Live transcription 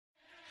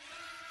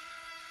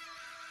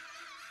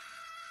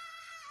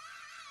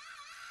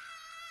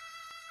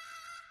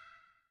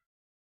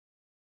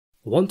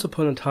Once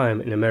Upon a Time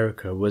in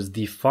America was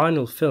the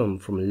final film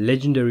from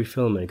legendary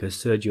filmmaker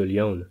Sergio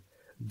Leone,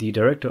 the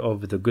director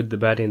of The Good, the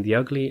Bad and the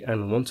Ugly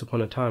and Once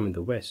Upon a Time in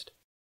the West.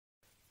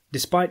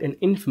 Despite an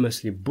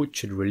infamously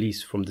butchered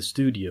release from the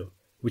studio,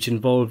 which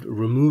involved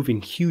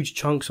removing huge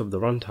chunks of the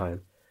runtime,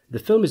 the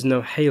film is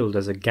now hailed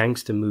as a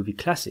gangster movie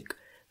classic,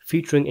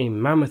 featuring a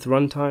mammoth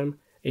runtime,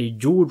 a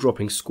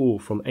jaw-dropping score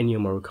from Ennio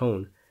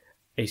Morricone,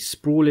 a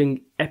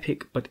sprawling,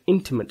 epic but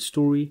intimate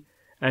story,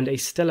 and a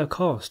stellar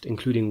cast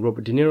including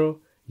Robert De Niro,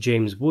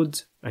 James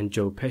Woods, and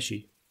Joe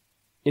Pesci.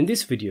 In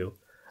this video,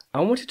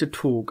 I wanted to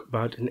talk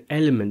about an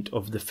element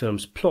of the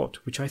film's plot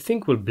which I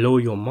think will blow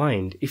your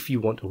mind if you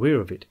weren't aware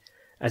of it,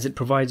 as it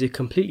provides a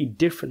completely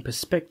different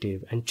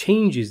perspective and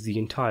changes the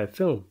entire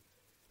film.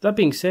 That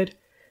being said,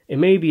 it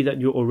may be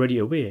that you're already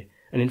aware,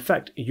 and in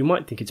fact, you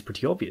might think it's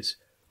pretty obvious.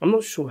 I'm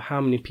not sure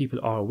how many people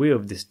are aware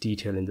of this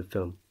detail in the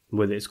film,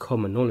 whether it's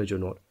common knowledge or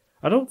not.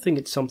 I don't think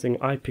it's something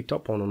I picked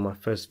up on my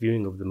first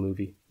viewing of the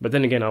movie, but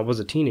then again I was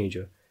a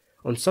teenager.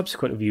 On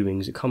subsequent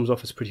viewings it comes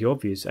off as pretty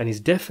obvious and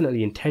is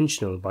definitely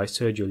intentional by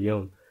Sergio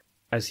Leone,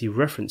 as he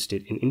referenced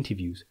it in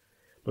interviews.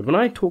 But when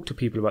I talk to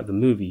people about the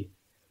movie,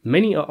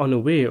 many are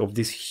unaware of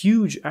this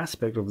huge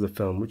aspect of the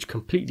film which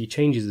completely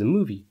changes the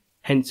movie,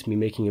 hence me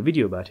making a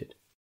video about it.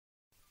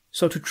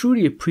 So to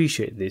truly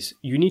appreciate this,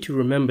 you need to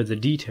remember the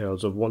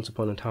details of Once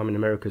Upon a Time in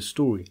America's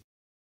story.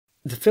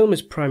 The film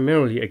is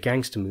primarily a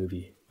gangster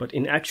movie, but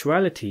in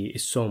actuality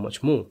is so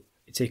much more.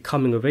 It's a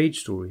coming-of-age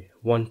story,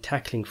 one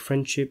tackling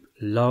friendship,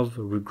 love,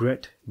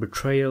 regret,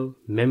 betrayal,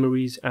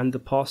 memories, and the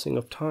passing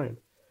of time.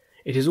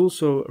 It is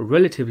also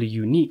relatively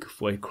unique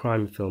for a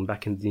crime film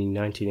back in the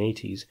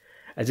 1980s,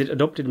 as it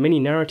adopted many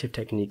narrative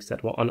techniques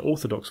that were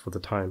unorthodox for the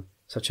time,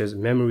 such as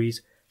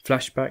memories,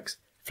 flashbacks,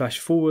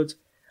 flash-forwards,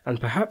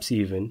 and perhaps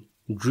even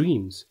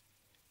dreams.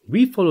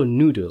 We follow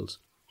Noodles,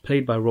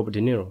 played by Robert De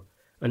Niro,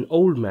 an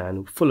old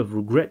man full of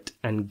regret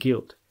and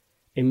guilt.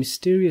 A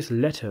mysterious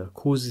letter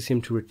causes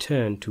him to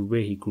return to where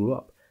he grew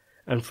up,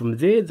 and from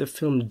there the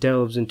film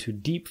delves into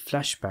deep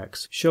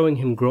flashbacks showing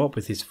him grow up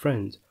with his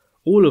friends,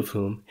 all of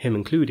whom, him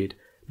included,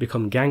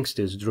 become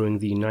gangsters during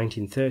the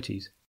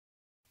 1930s.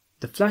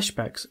 The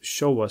flashbacks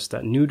show us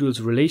that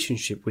Noodles'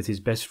 relationship with his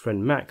best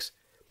friend Max,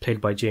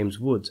 played by James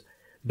Woods,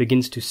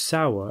 begins to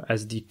sour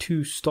as the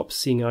two stop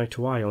seeing eye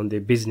to eye on their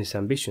business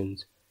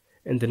ambitions.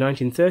 In the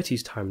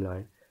 1930s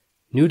timeline,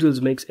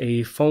 Noodles makes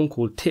a phone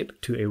call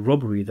tip to a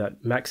robbery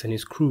that Max and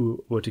his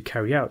crew were to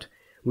carry out,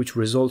 which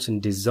results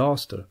in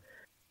disaster,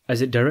 as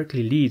it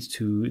directly leads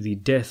to the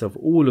death of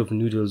all of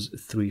Noodles'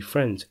 three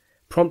friends,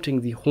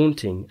 prompting the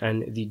haunting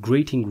and the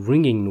grating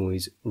ringing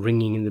noise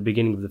ringing in the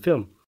beginning of the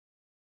film.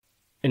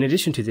 In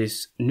addition to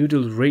this,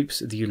 Noodles rapes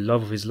the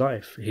love of his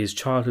life, his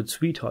childhood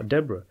sweetheart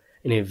Deborah,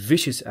 in a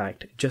vicious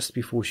act just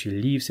before she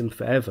leaves him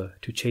forever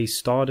to chase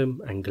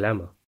stardom and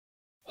glamour.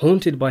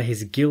 Haunted by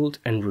his guilt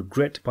and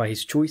regret by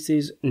his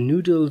choices,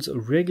 Noodles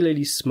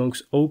regularly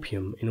smokes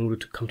opium in order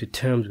to come to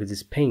terms with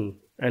his pain,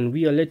 and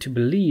we are led to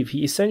believe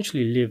he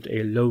essentially lived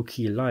a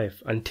low-key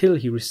life until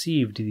he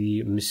received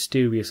the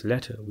mysterious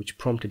letter which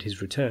prompted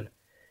his return.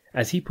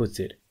 As he puts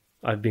it,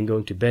 "I've been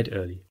going to bed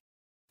early."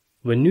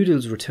 When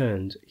Noodles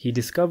returns, he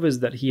discovers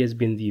that he has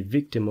been the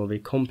victim of a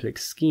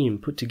complex scheme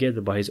put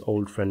together by his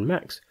old friend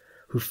Max,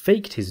 who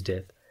faked his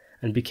death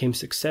and became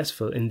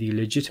successful in the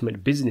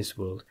legitimate business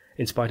world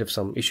in spite of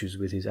some issues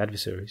with his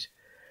adversaries.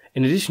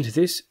 In addition to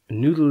this,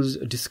 Noodles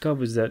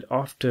discovers that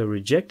after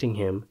rejecting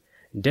him,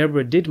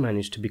 Deborah did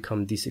manage to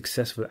become the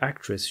successful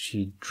actress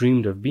she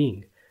dreamed of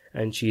being,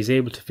 and she is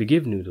able to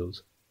forgive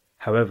Noodles.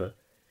 However,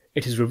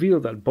 it is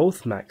revealed that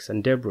both Max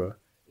and Deborah,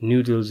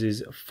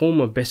 Noodles'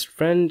 former best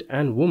friend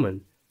and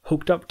woman,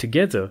 hooked up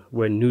together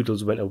when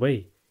Noodles went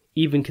away,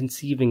 even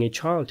conceiving a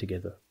child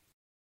together.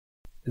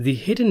 The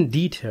hidden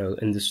detail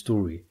in the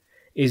story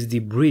is the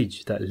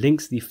bridge that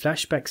links the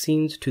flashback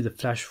scenes to the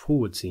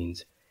flash-forward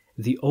scenes,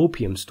 the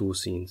opium store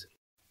scenes.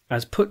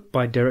 As put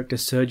by director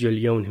Sergio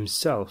Leone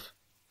himself,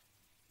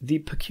 the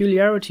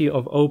peculiarity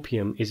of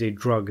opium is a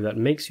drug that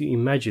makes you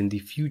imagine the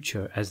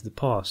future as the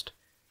past.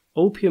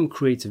 Opium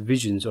creates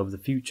visions of the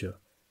future.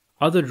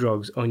 Other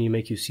drugs only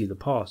make you see the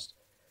past.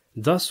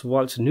 Thus,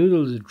 whilst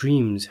Noodles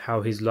dreams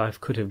how his life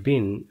could have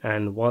been,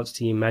 and whilst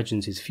he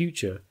imagines his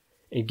future,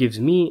 it gives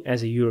me,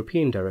 as a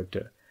European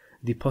director,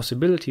 the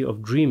possibility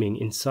of dreaming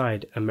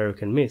inside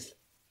American myth.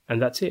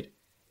 And that's it.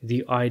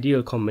 The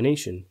ideal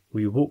combination.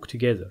 We walk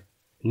together.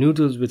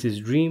 Noodles with his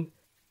dream,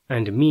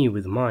 and me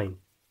with mine.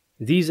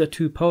 These are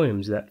two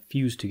poems that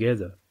fuse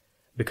together.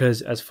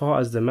 Because as far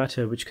as the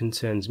matter which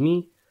concerns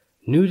me,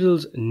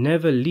 Noodles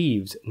never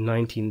leaves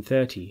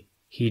 1930.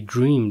 He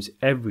dreams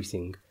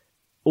everything.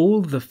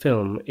 All the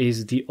film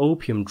is the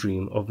opium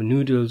dream of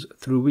Noodles,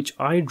 through which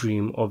I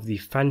dream of the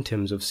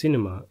phantoms of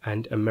cinema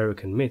and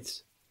American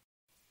myths.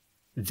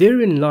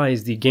 Therein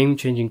lies the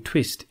game-changing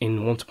twist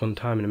in Once Upon a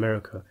Time in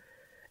America,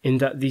 in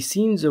that the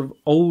scenes of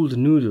old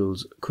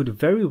Noodles could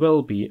very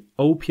well be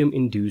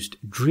opium-induced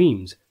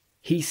dreams.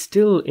 He's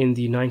still in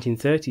the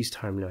 1930s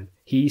timeline.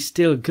 He is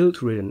still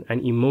guilt-ridden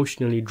and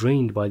emotionally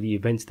drained by the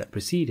events that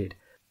preceded,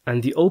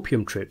 and the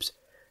opium trips,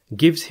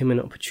 gives him an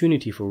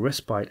opportunity for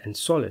respite and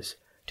solace,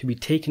 to be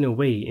taken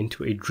away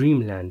into a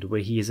dreamland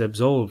where he is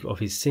absolved of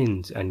his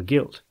sins and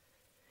guilt.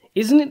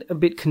 Isn't it a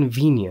bit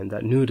convenient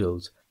that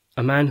Noodles,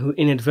 a man who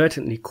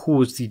inadvertently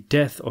caused the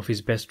death of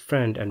his best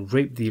friend and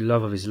raped the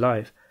love of his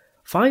life,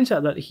 finds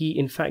out that he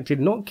in fact did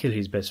not kill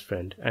his best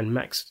friend and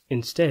Max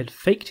instead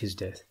faked his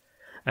death?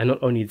 And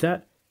not only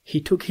that, he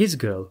took his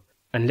girl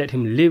and let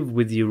him live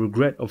with the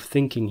regret of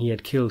thinking he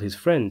had killed his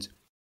friends.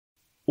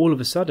 All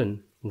of a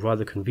sudden,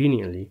 rather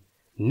conveniently,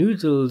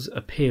 Noodles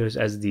appears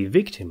as the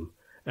victim,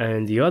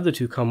 and the other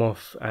two come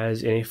off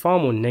as in a far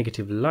more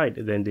negative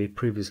light than they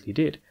previously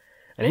did,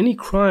 and any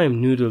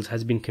crime Noodles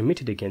has been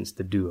committed against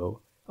the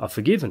duo are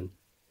forgiven.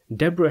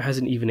 Deborah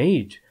hasn't even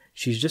aged,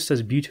 she's just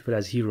as beautiful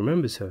as he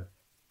remembers her.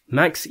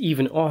 Max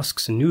even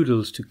asks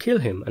Noodles to kill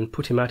him and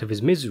put him out of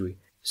his misery,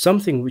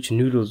 something which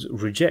Noodles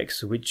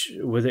rejects, which,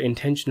 whether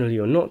intentionally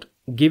or not,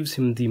 gives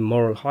him the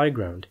moral high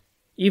ground.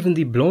 Even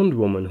the blonde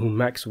woman whom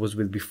Max was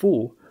with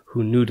before,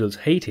 who Noodles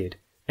hated,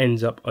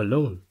 ends up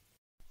alone.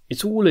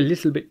 It's all a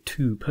little bit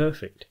too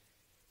perfect.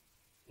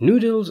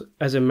 Noodles,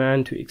 as a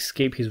man to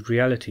escape his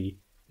reality,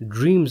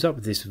 dreams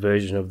up this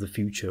version of the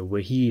future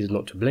where he is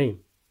not to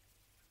blame.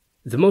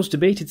 The most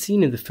debated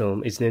scene in the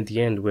film is near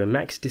the end, where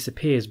Max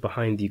disappears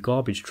behind the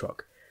garbage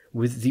truck,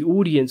 with the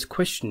audience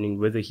questioning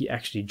whether he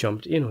actually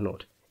jumped in or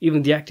not.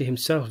 Even the actor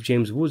himself,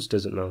 James Woods,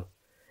 doesn't know.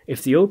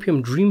 If the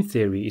opium dream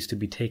theory is to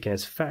be taken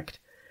as fact,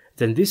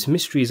 then this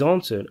mystery is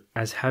answered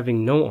as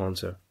having no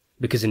answer,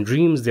 because in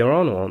dreams there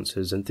are no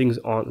answers and things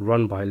aren't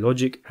run by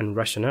logic and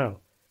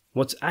rationale.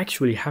 What's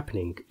actually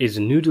happening is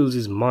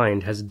Noodles'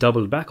 mind has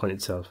doubled back on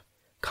itself,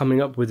 coming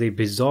up with a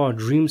bizarre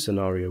dream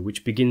scenario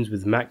which begins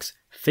with Max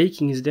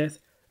faking his death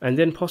and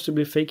then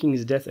possibly faking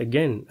his death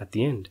again at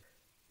the end.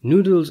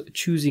 Noodles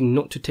choosing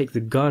not to take the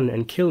gun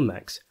and kill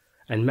Max,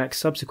 and Max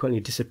subsequently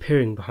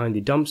disappearing behind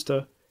the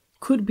dumpster,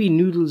 could be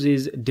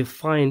Noodles'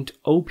 defiant,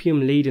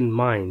 opium-laden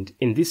mind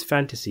in this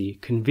fantasy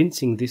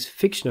convincing this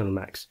fictional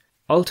Max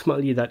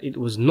ultimately that it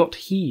was not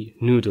he,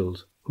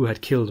 Noodles, who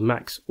had killed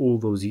Max all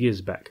those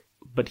years back,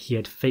 but he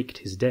had faked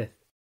his death.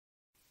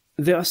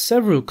 There are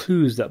several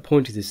clues that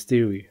point to this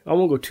theory. I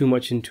won't go too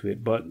much into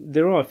it, but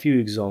there are a few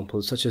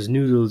examples, such as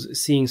Noodles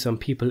seeing some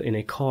people in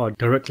a car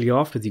directly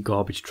after the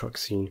garbage truck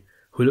scene,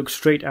 who look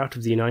straight out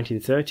of the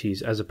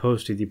 1930s as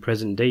opposed to the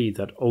present day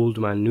that Old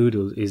Man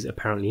Noodles is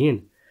apparently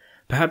in.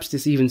 Perhaps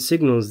this even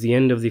signals the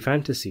end of the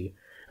fantasy,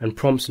 and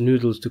prompts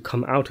Noodles to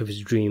come out of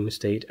his dream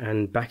state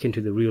and back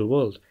into the real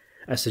world,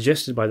 as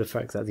suggested by the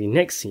fact that the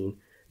next scene,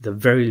 the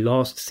very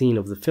last scene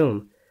of the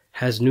film,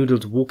 has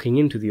Noodles walking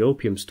into the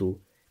opium store,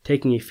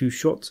 taking a few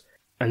shots,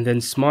 and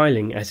then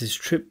smiling as his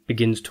trip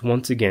begins to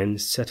once again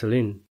settle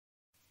in.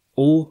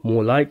 Or,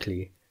 more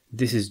likely,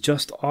 this is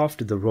just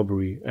after the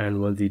robbery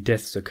and when the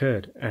deaths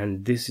occurred,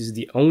 and this is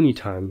the only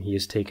time he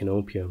has taken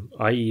opium,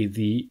 i.e.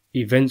 the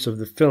events of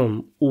the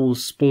film all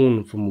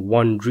spawn from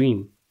one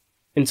dream.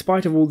 In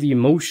spite of all the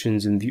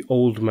emotions in the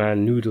Old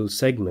Man Noodles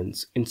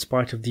segments, in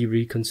spite of the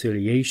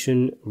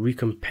reconciliation,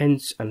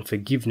 recompense and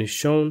forgiveness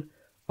shown,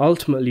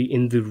 ultimately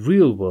in the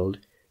real world,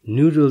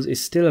 Noodles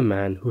is still a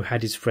man who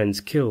had his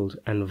friends killed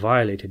and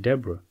violated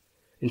Deborah.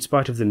 In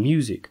spite of the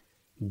music,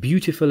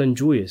 beautiful and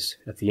joyous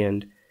at the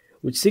end,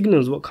 which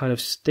signals what kind of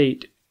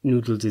state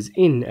Noodles is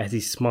in as he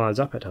smiles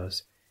up at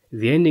us,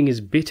 the ending is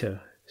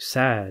bitter,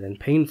 sad and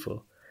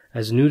painful,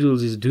 as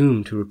Noodles is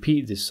doomed to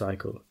repeat this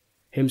cycle.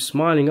 Him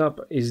smiling up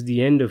is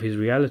the end of his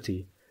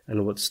reality,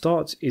 and what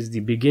starts is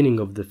the beginning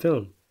of the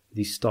film,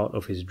 the start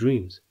of his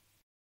dreams.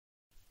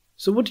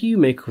 So what do you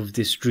make of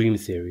this dream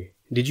theory?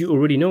 Did you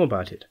already know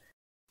about it?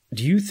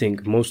 Do you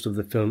think most of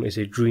the film is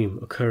a dream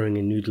occurring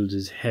in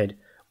Noodles' head,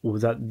 or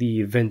that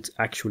the event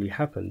actually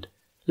happened?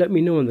 Let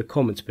me know in the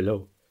comments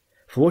below.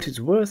 For what it's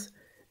worth,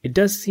 it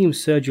does seem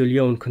Sergio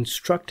Leone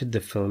constructed the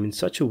film in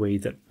such a way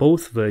that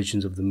both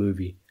versions of the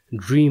movie,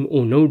 dream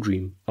or no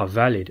dream, are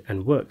valid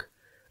and work,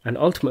 and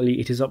ultimately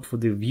it is up for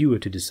the viewer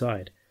to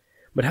decide.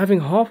 But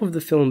having half of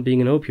the film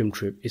being an opium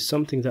trip is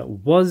something that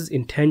was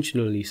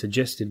intentionally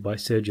suggested by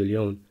Sergio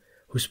Leone,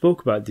 who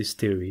spoke about this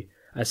theory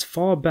as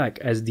far back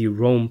as the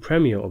Rome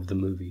premiere of the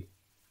movie.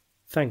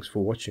 Thanks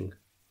for watching.